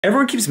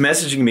Everyone keeps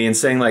messaging me and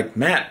saying like,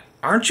 Matt,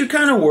 aren't you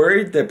kind of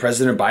worried that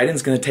President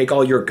Biden's going to take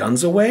all your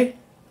guns away?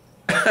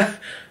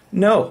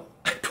 No,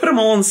 I put them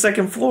all on the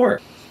second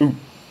floor. He'll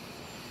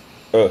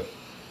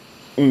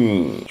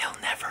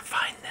never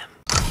find them.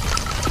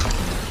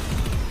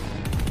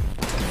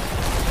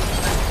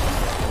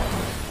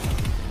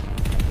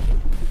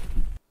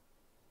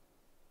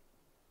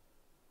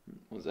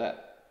 What was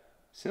that?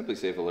 Simply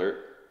Safe alert.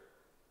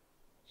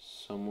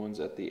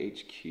 Someone's at the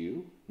HQ?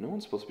 No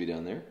one's supposed to be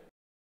down there.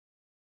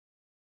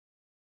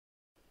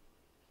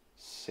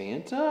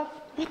 Santa?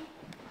 What?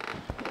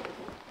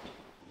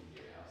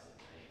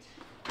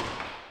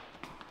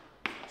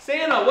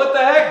 Santa, what the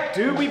heck,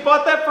 dude? We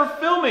bought that for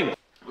filming.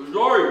 I'm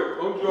sorry.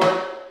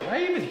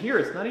 Why even here?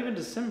 It's not even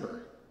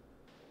December.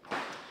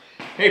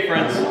 Hey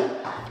friends,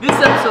 this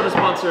episode is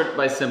sponsored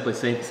by Simply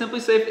Safe. Simply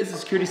Safe is a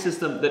security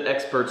system that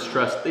experts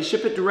trust. They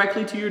ship it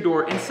directly to your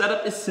door and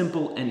setup is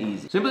simple and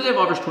easy. Simply Safe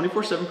offers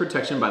 24/7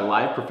 protection by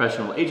live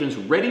professional agents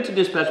ready to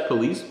dispatch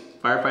police,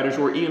 firefighters,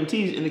 or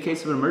EMTs in the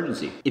case of an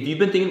emergency. If you've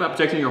been thinking about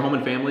protecting your home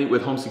and family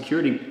with home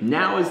security,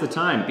 now is the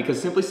time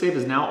because Simply Safe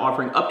is now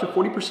offering up to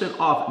 40%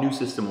 off new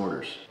system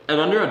orders. At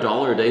under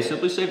 $1 a day,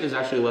 Simply Safe is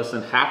actually less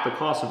than half the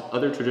cost of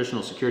other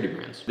traditional security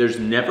brands. There's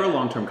never a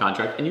long-term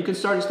contract, and you can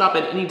start and stop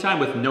at any time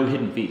with no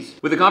hidden fees.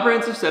 With a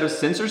comprehensive set of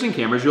sensors and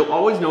cameras, you'll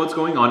always know what's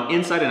going on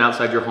inside and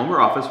outside your home or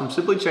office from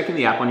simply checking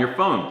the app on your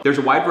phone. There's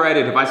a wide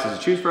variety of devices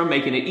to choose from,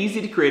 making it easy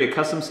to create a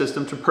custom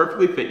system to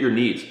perfectly fit your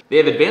needs. They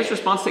have advanced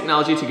response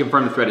technology to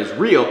confirm the threat is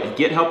real and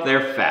get help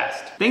there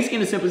fast. Thanks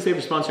again to Simply Safe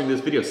for sponsoring this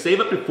video. Save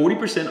up to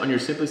 40% on your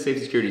Simply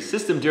Safe security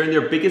system during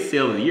their biggest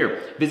sale of the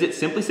year. Visit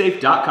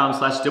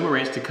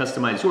simplysafe.com/DemolitionRanch to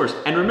customize yours.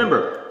 And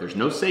remember, there's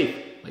no safe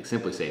like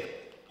Simply Safe.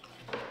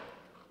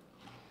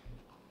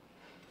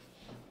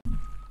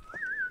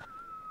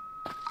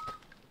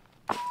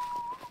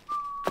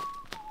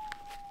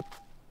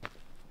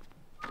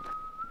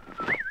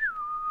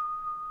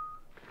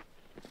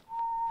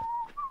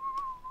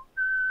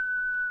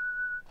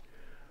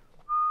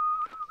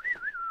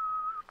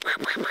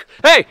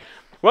 Hey,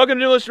 welcome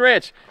to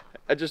DemolitionRanch.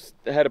 I just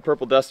had a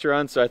purple duster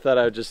on, so I thought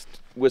I would just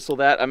whistle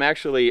that. I'm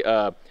actually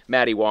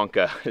Matty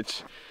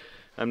Wonka.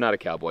 I'm not a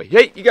cowboy.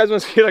 Hey, you guys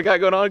want to see what I got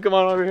going on? Come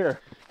on over here.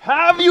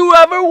 Have you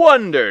ever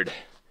wondered,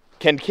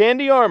 can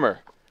candy armor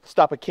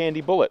stop a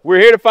candy bullet? We're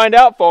here to find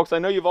out, folks. I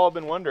know you've all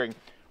been wondering.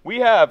 We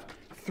have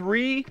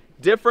 3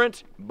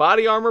 different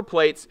body armor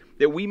plates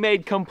that we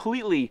made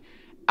completely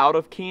out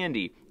of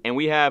candy. And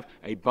we have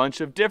a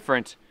bunch of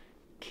different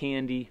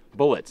candy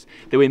bullets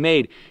that we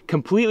made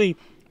completely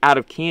out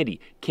of candy.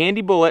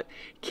 Candy bullet,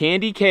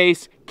 candy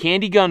case,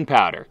 candy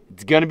gunpowder.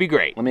 It's gonna be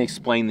great. Let me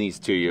explain these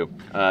to you.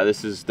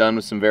 This is done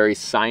with some very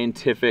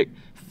scientific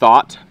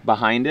thought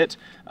behind it.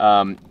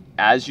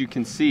 As you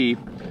can see,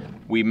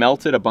 we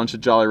melted a bunch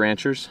of Jolly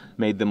Ranchers,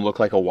 made them look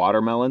like a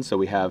watermelon. So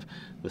we have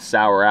the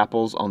sour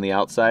apples on the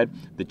outside,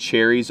 the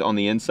cherries on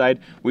the inside.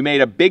 We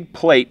made a big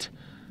plate,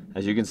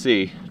 as you can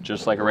see,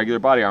 just like a regular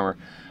body armor,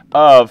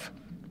 of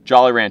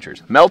Jolly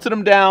Ranchers. Melted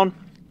them down,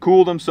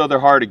 cooled them so they're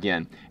hard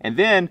again. And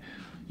then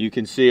you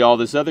can see all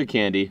this other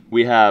candy.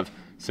 We have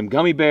some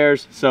gummy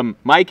bears, some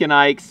Mike and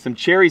Ike's, some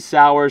cherry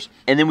sours,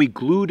 and then we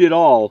glued it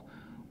all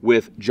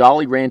with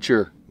Jolly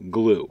Rancher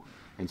glue.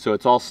 And so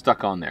it's all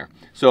stuck on there.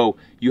 So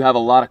you have a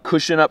lot of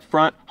cushion up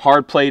front,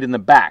 hard plate in the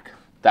back.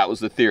 That was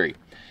the theory.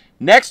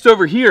 Next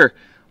over here,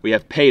 we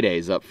have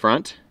paydays up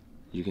front.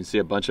 You can see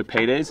a bunch of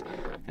paydays,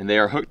 and they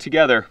are hooked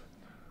together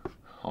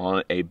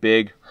on a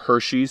big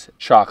Hershey's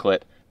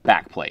chocolate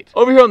back plate.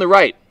 Over here on the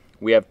right,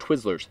 we have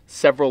Twizzlers,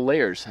 several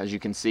layers, as you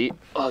can see.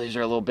 Oh, these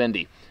are a little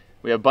bendy.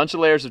 We have a bunch of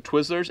layers of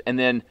Twizzlers, and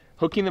then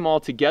hooking them all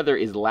together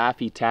is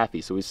Laffy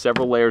Taffy. So we have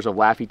several layers of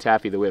Laffy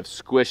Taffy that we have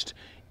squished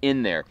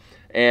in there.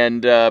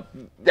 And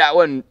that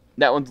one's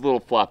a little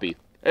floppy.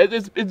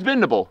 It's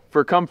bendable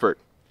for comfort,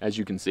 as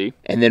you can see.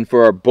 And then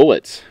for our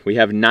bullets, we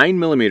have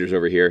 9mm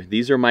over here.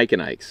 These are Mike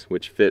and Ike's,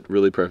 which fit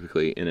really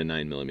perfectly in a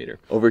 9mm.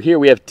 Over here,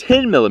 we have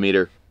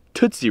 10mm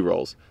Tootsie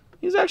Rolls.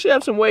 These actually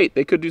have some weight.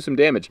 They could do some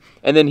damage.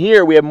 And then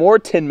here we have more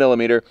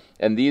 10mm,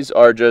 and these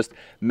are just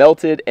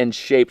melted and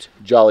shaped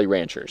Jolly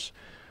Ranchers.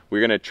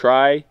 We're gonna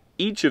try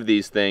each of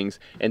these things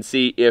and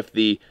see if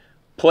the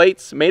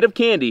plates made of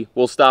candy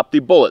will stop the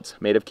bullets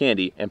made of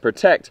candy and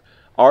protect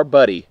our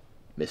buddy,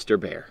 Mr.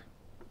 Bear.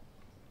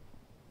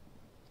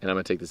 And I'm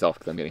gonna take this off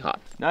because I'm getting hot.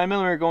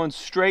 9mm going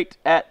straight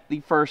at the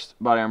first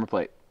body armor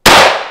plate.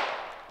 I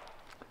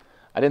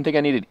didn't think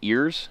I needed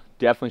ears.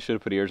 Definitely should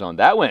have put ears on.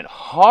 That went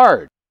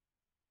hard.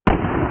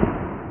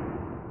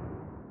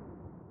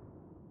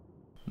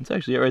 That's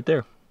actually it right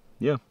there.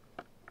 Yeah.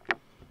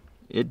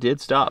 It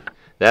did stop.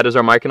 That is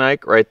our Mike and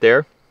Ike right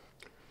there.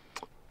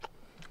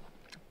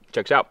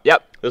 Checks out.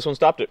 Yep, this one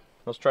stopped it.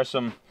 Let's try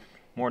some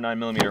more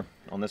 9mm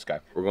on this guy.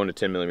 We're going to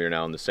 10mm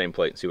now on the same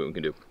plate and see what we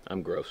can do.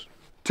 I'm gross.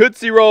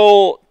 Tootsie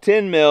Roll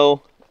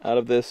 10mm out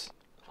of this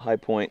High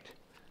Point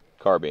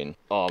carbine.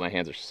 Oh, my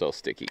hands are so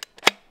sticky.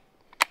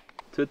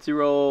 Tootsie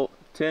Roll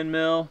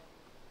 10mm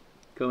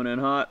coming in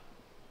hot.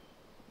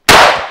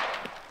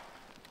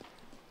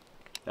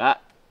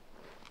 That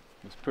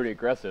was pretty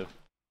aggressive.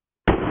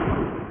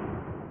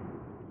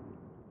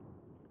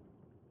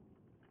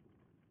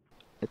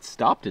 It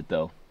stopped it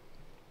though.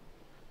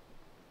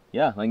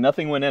 Yeah, like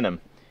nothing went in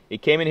him.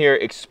 It came in here,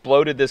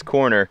 exploded this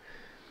corner.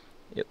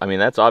 I mean,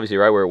 that's obviously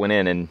right where it went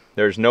in, and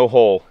there's no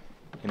hole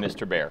in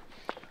Mr. Bear.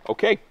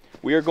 Okay,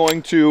 we are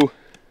going to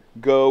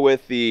go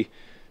with the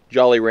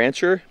Jolly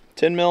Rancher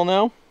 10 mil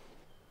now.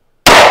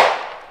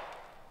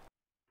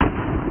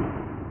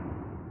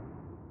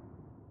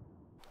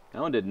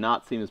 That one did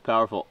not seem as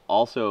powerful.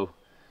 Also,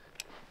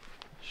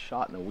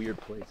 shot in a weird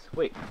place.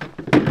 Wait,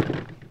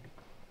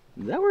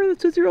 is that where the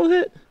Tootsie Roll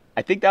hit?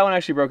 I think that one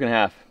actually broke in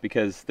half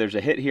because there's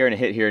a hit here and a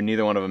hit here, and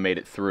neither one of them made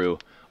it through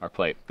our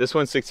plate. This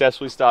one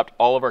successfully stopped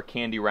all of our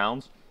candy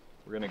rounds.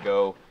 We're gonna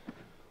go,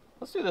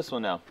 let's do this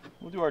one now.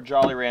 We'll do our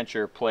Jolly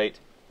Rancher plate.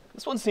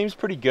 This one seems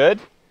pretty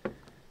good.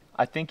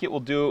 I think it will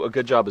do a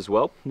good job as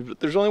well.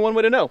 There's only one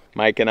way to know.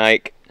 Mike and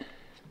Ike,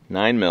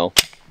 9 mil.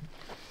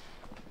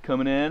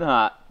 Coming in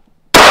hot.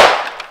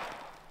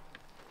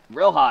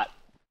 Real hot.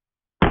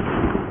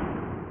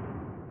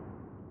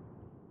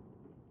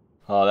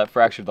 Oh, that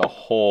fractured the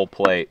whole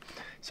plate.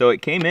 So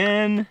it came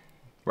in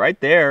right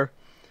there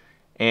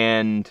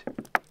and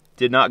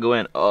did not go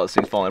in. Oh, this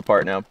thing's falling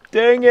apart now.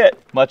 Dang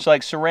it! Much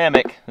like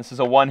ceramic, this is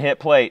a one-hit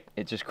plate.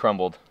 It just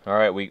crumbled. All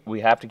right, we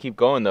have to keep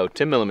going though.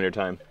 10 millimeter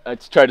time. I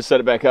tried to set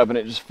it back up and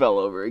it just fell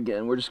over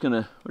again. We're just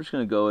gonna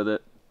go with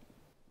it.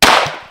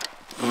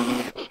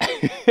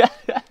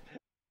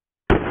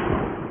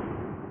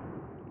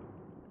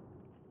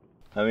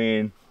 I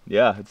mean,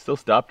 yeah, it still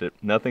stopped it.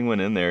 Nothing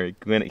went in there. It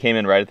came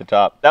in right at the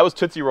top. That was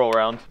Tootsie Roll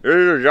round. This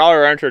is a Jolly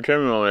Rancher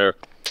 10 millimeter.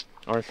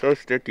 Oh, it's so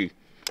sticky.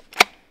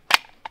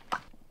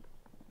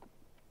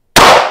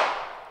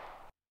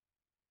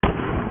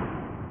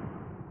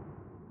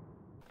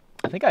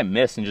 I think I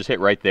missed and just hit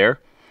right there.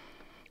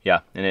 Yeah,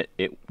 and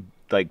it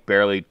like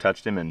barely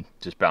touched him and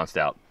just bounced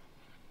out.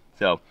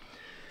 So,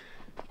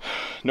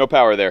 no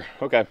power there.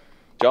 Okay,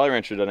 Jolly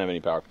Rancher doesn't have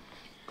any power.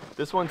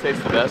 This one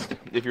tastes the best.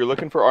 If you're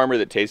looking for armor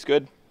that tastes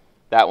good,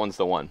 that one's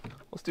the one.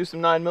 Let's do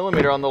some 9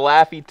 millimeter on the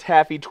Laffy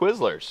Taffy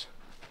Twizzlers.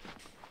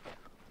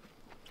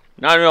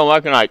 9 mil,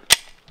 Mike and Ike.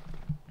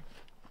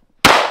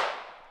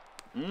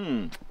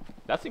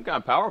 That seemed kind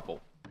of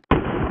powerful.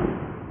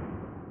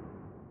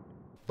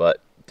 But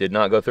did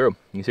not go through.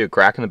 You can see a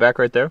crack in the back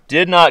right there.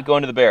 Did not go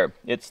into the bear.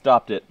 It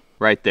stopped it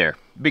right there.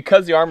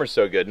 Because the armor's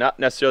so good, not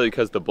necessarily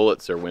because the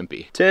bullets are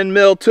wimpy. 10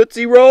 mil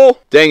Tootsie Roll.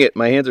 Dang it,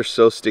 my hands are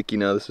so sticky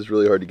now. This is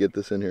really hard to get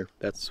this in here.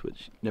 That's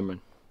switch. Never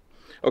mind.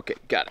 Okay,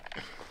 got it.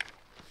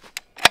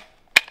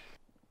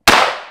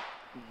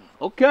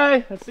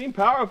 Okay, that seemed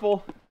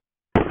powerful.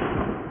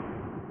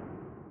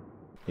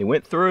 It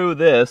went through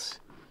this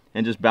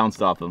and just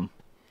bounced off them.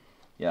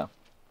 Yeah.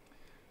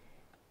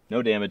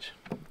 No damage.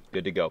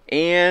 Good to go.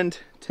 And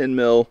 10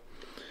 mil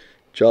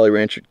Jolly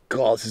Rancher.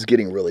 God, this is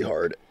getting really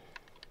hard.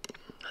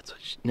 That's what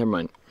never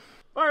mind.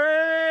 All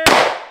right.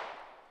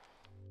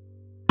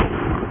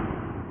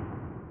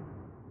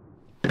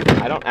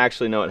 I don't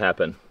actually know what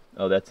happened.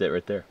 Oh, that's it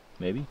right there.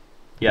 Maybe?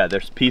 Yeah,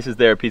 there's pieces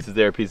there, pieces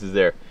there, pieces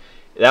there.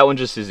 That one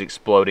just is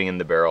exploding in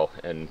the barrel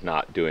and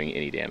not doing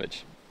any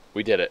damage.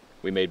 We did it.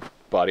 We made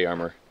body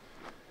armor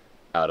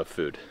out of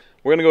food.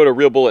 We're gonna go to a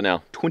real bullet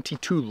now.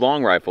 22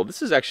 long rifle.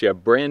 This is actually a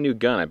brand new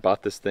gun. I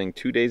bought this thing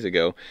 2 days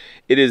ago.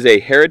 It is a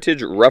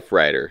Heritage Rough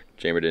Rider,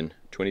 chambered in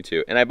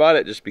 22. And I bought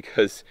it just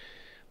because,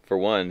 for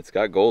one, it's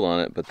got gold on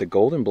it, but the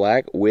gold and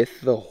black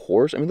with the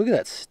horse. I mean, look at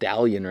that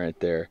stallion right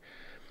there.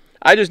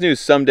 I just knew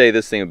someday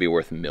this thing would be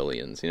worth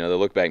millions. You know, they'll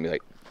look back and be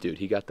like, dude,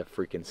 he got the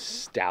freaking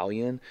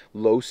stallion,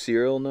 low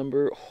serial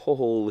number.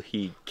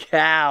 Holy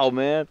cow,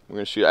 man. We're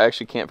gonna shoot. I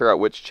actually can't figure out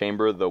which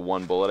chamber the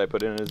one bullet I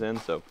put in is in,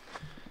 so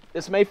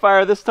this may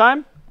fire this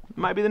time. It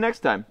might be the next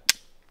time.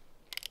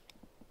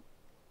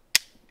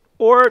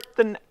 Or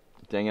the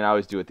dang it, I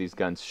always do with these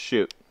guns.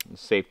 Shoot, the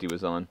safety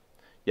was on.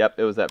 Yep,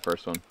 it was that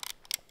first one.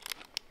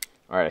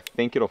 All right, I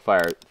think it'll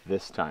fire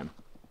this time.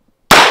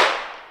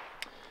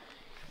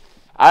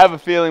 I have a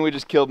feeling we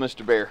just killed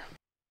Mr. Bear.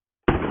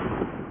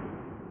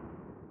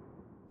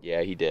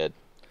 Yeah, he did.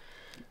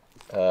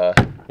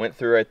 Went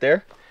through right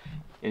there.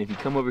 And if you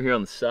come over here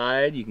on the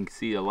side, you can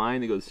see a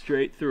line that goes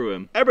straight through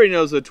him. Everybody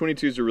knows that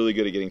 22s are really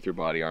good at getting through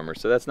body armor,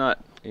 so that's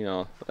not, you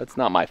know, that's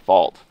not my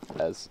fault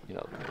as, you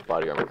know,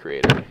 body armor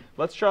creator.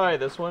 Let's try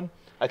this one.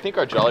 I think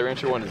our Jolly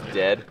Rancher one is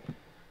dead.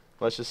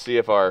 Let's just see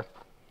if our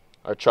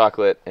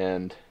chocolate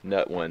and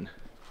nut one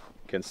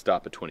can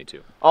stop at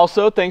 22.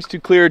 Also, thanks to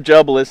Clear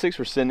Gel Ballistics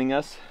for sending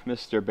us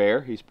Mr.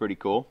 Bear. He's pretty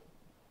cool.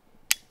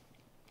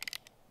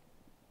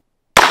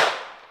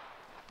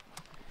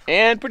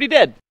 And pretty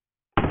dead.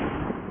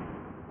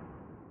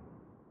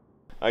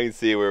 I can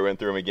see where it went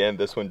through him again.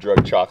 This one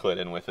drug chocolate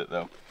in with it,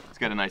 though. It's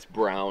got a nice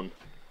brown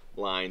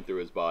line through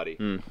his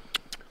body.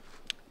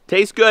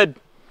 Tastes good,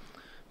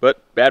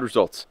 but bad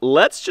results.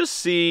 Let's just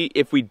see,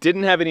 if we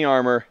didn't have any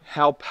armor,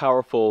 how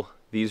powerful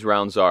these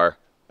rounds are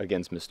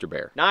against Mr.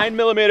 Bear. 9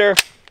 millimeter,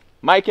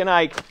 Mike and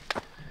Ike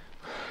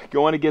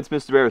going against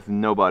Mr. Bear with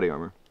no body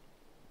armor.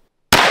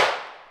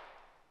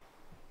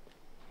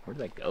 Where did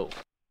that go?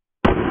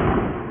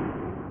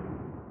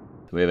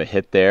 We have a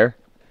hit there,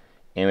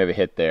 and we have a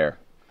hit there.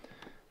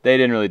 They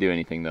didn't really do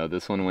anything though.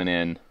 This one went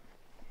in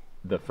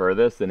the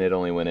furthest, and it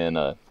only went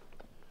in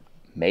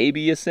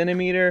maybe a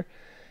centimeter.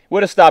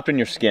 Would have stopped in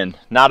your skin.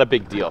 Not a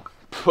big deal.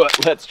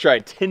 But let's try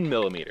 10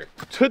 millimeter.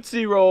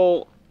 Tootsie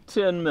Roll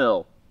 10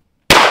 mil.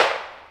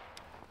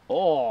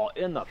 Oh,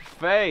 in the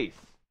face.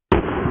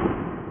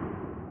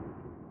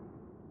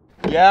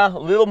 Yeah, a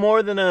little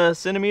more than a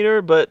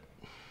centimeter, but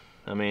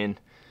I mean,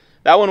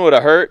 that one would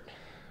have hurt.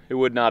 It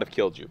would not have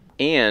killed you.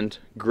 And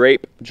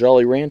grape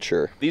Jolly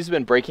Rancher. These have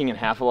been breaking in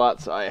half a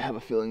lot, so I have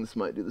a feeling this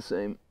might do the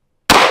same.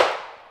 I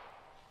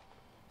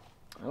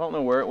don't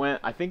know where it went.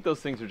 I think those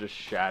things are just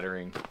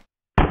shattering.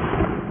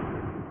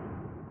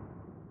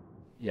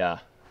 Yeah,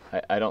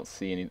 I don't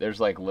see any. There's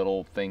like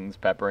little things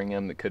peppering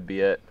them that could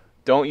be it.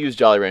 Don't use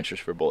Jolly Ranchers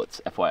for bullets,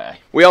 FYI.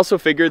 We also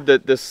figured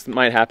that this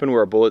might happen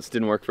where our bullets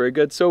didn't work very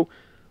good, so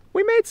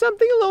we made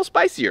something a little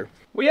spicier.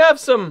 We have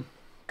some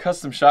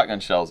custom shotgun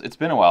shells. It's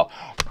been a while.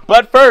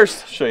 But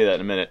first, I'll show you that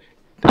in a minute.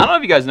 I don't know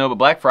if you guys know, but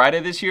Black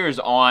Friday this year is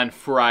on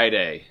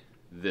Friday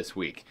this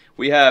week.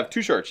 We have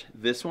two shirts.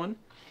 This one,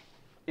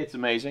 it's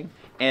amazing,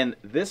 and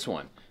this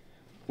one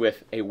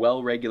with a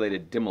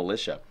well-regulated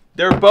demolition.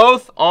 They're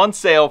both on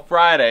sale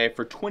Friday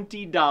for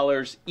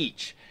 $20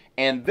 each.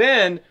 And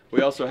then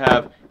we also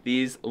have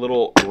these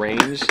little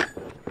range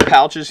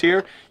pouches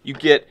here. You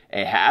get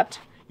a hat,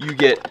 you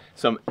get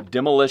some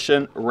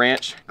Demolition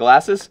Ranch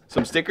glasses,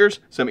 some stickers,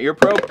 some ear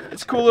probe.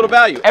 It's a cool little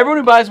value. Everyone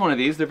who buys one of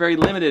these, they're very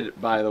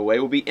limited by the way,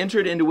 will be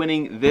entered into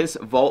winning this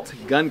Vault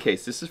gun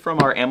case. This is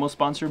from our ammo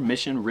sponsor,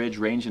 Mission Ridge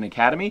Range and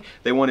Academy.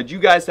 They wanted you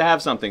guys to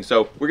have something,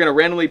 so we're gonna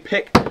randomly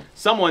pick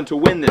someone to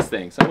win this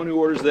thing. Someone who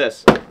orders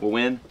this will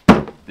win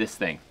this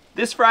thing.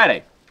 This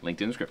Friday,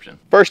 linked in the description.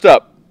 First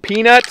up,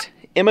 peanut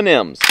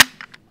M&Ms.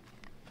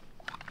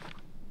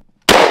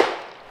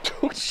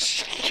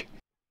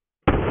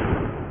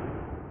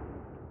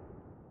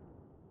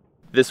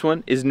 This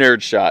one is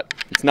Nerd Shot.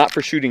 It's not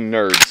for shooting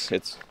nerds.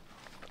 It's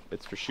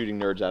for shooting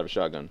nerds out of a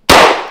shotgun.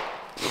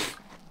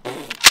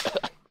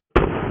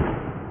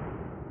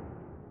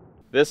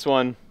 This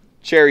one,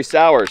 Cherry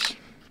Sours.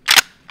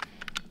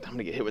 I'm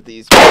gonna get hit with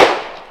these.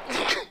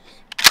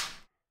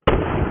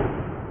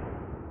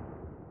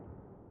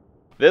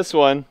 This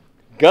one,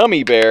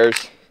 Gummy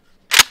Bears.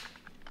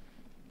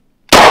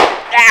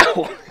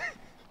 Ow!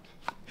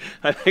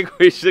 I think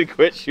we should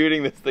quit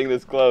shooting this thing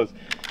this close.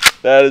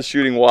 That is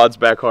shooting wads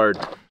back hard.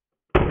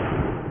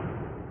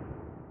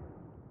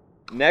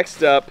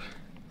 Next up,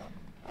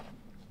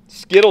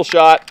 Skittle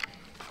Shot.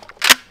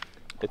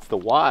 It's the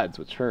wads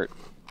which hurt.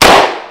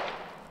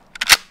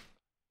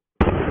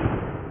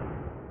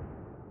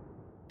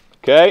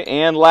 Okay,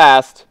 and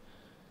last,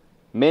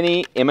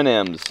 Mini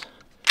M&Ms.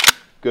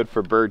 Good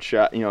for bird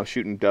shot, you know,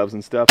 shooting doves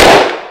and stuff.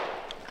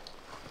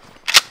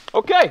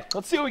 Okay,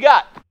 let's see what we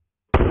got.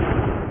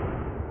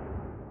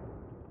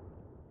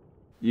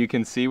 You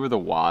can see where the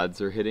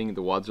wads are hitting.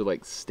 The wads are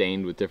like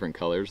stained with different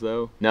colors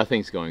though.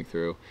 Nothing's going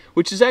through,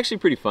 which is actually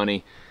pretty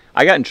funny.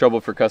 I got in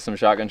trouble for custom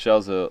shotgun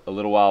shells a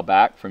little while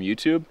back from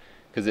YouTube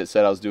because it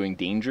said I was doing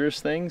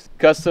dangerous things.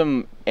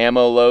 Custom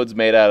ammo loads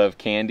made out of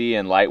candy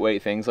and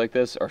lightweight things like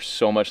this are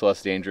so much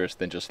less dangerous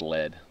than just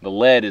lead. The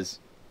lead is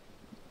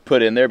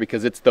put in there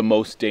because it's the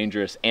most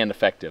dangerous and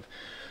effective.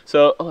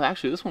 So, oh,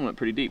 actually this one went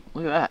pretty deep.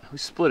 Look at that. We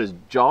split his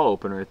jaw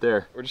open right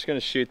there. We're just gonna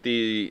shoot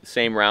the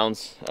same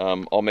rounds,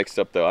 all mixed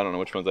up though, I don't know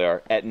which ones they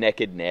are, at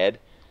Naked Ned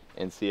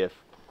and see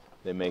if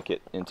they make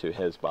it into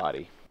his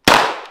body.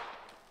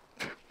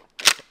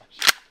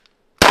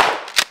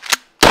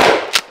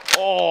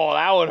 Oh,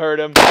 that would hurt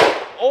him.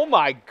 Oh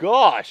my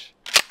gosh.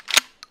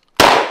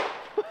 I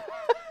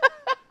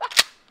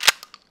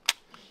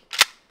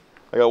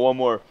got one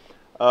more.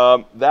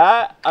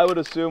 That, I would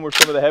assume, were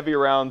some of the heavier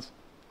rounds.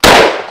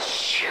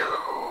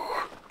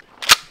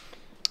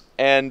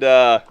 And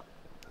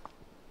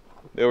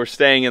they were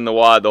staying in the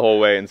wad the whole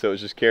way, and so it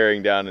was just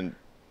carrying down, and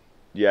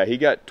yeah, he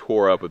got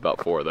tore up with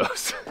about 4 of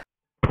those.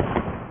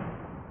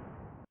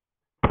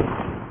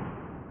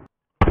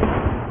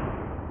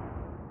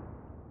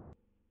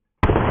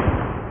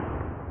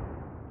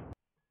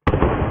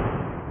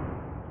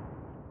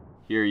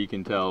 Here you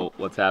can tell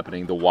what's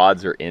happening. The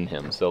wads are in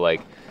him. So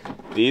like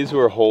these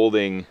were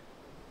holding,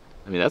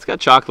 I mean, that's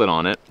got chocolate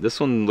on it. This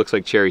one looks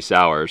like Cherry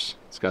Sours.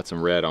 It's got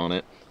some red on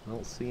it. I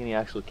don't see any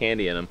actual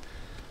candy in them.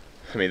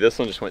 I mean, this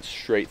one just went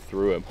straight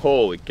through him.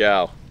 Holy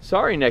cow.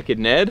 Sorry, Naked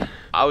Ned.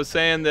 I was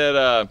saying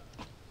that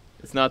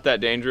it's not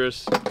that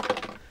dangerous.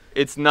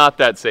 It's not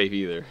that safe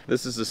either.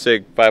 This is a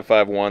SIG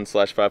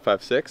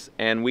 551/556,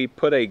 and we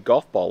put a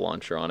golf ball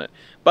launcher on it.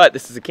 But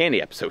this is a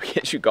candy episode. We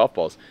can't shoot golf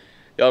balls.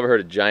 Y'all ever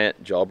heard of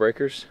giant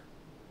jawbreakers?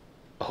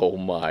 Oh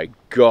my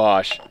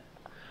gosh.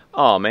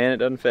 Oh man, it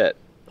doesn't fit.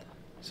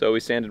 So we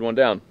sanded one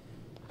down.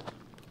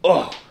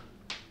 Oh!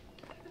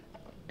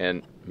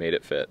 And made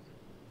it fit.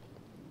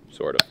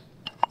 Sort of.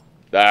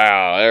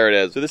 Ah, there it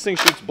is. So this thing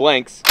shoots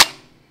blanks.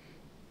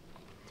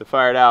 To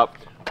fire it out,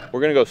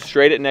 we're gonna go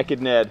straight at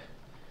Naked Ned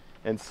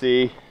and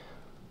see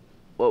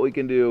what we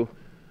can do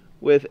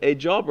with a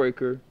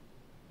jawbreaker.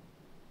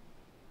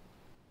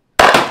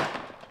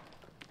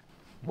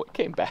 What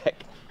came back?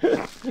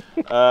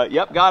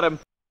 Yep, got him.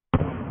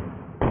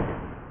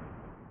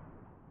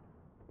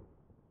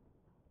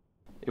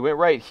 It went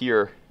right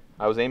here.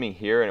 I was aiming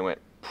here and it went.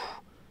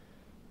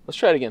 Let's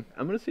try it again.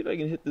 I'm gonna see if I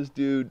can hit this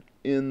dude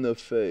in the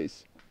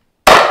face.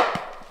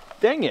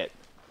 Dang it.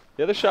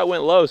 The other shot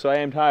went low, so I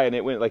aimed high and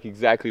it went like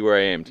exactly where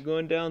I aimed.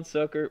 Going down,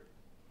 sucker.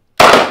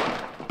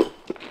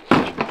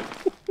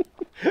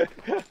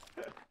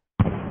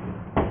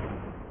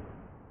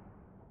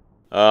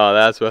 Oh,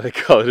 that's why they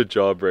call it a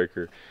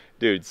jawbreaker.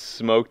 Dude,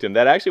 smoked him.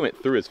 That actually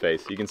went through his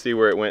face. You can see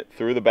where it went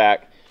through the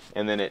back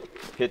and then it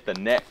hit the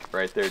neck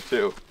right there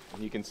too.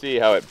 You can see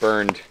how it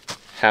burned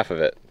half of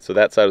it. So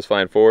that side was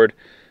flying forward,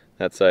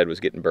 that side was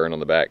getting burned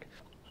on the back.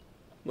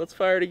 Let's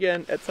fire it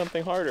again at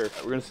something harder.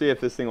 We're gonna see if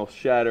this thing will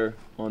shatter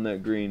on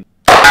that green.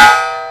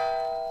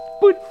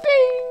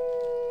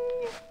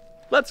 Boop-ding!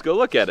 Let's go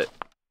look at it.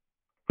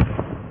 It's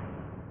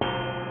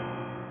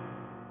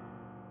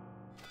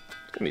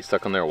gonna be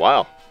stuck on there a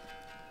while.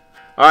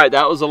 All right,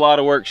 that was a lot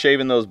of work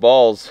shaving those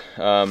balls,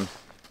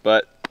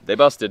 but they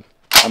busted.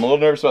 I'm a little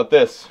nervous about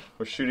this.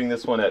 We're shooting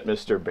this one at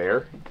Mr.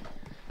 Bear,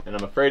 and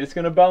I'm afraid it's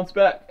gonna bounce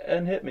back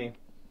and hit me.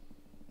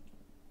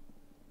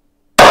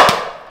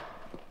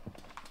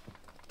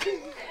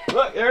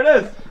 Look, there it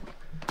is.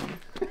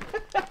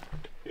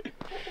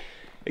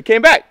 It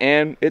came back,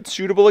 and it's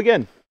shootable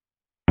again.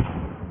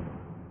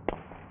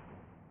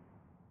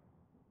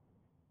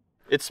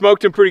 It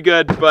smoked him pretty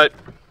good, but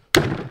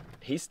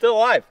he's still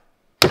alive.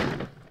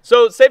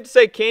 So it's safe to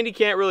say candy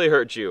can't really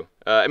hurt you.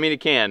 I mean,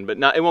 it can, but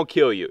it won't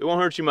kill you. It won't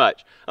hurt you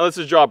much. Unless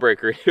it's a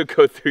jawbreaker, it'll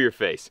go through your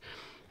face.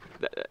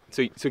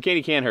 So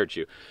candy can hurt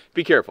you.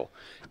 Be careful.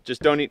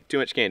 Just don't eat too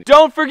much candy.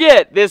 Don't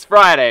forget, this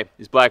Friday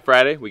is Black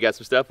Friday. We got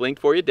some stuff linked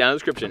for you down in the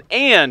description.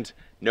 And,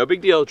 no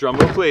big deal, drum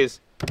roll please.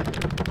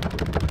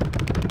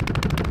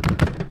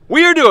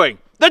 We are doing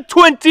the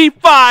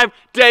 25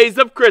 days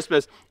of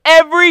Christmas.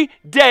 Every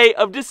day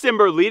of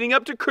December leading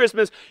up to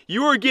Christmas,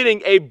 you are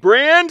getting a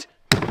brand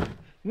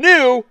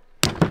new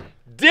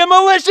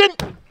Demolition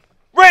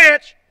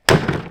Ranch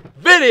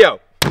video.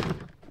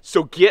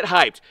 So get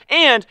hyped.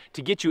 And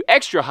to get you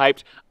extra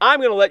hyped, I'm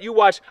going to let you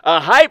watch a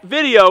hype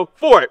video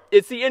for it.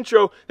 It's the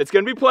intro that's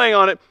going to be playing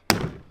on it.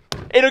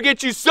 It'll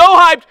get you so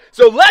hyped.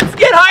 So let's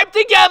get hyped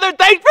together.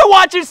 Thanks for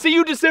watching. See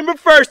you December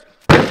 1st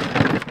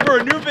for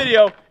a new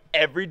video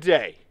every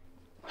day.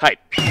 Hype.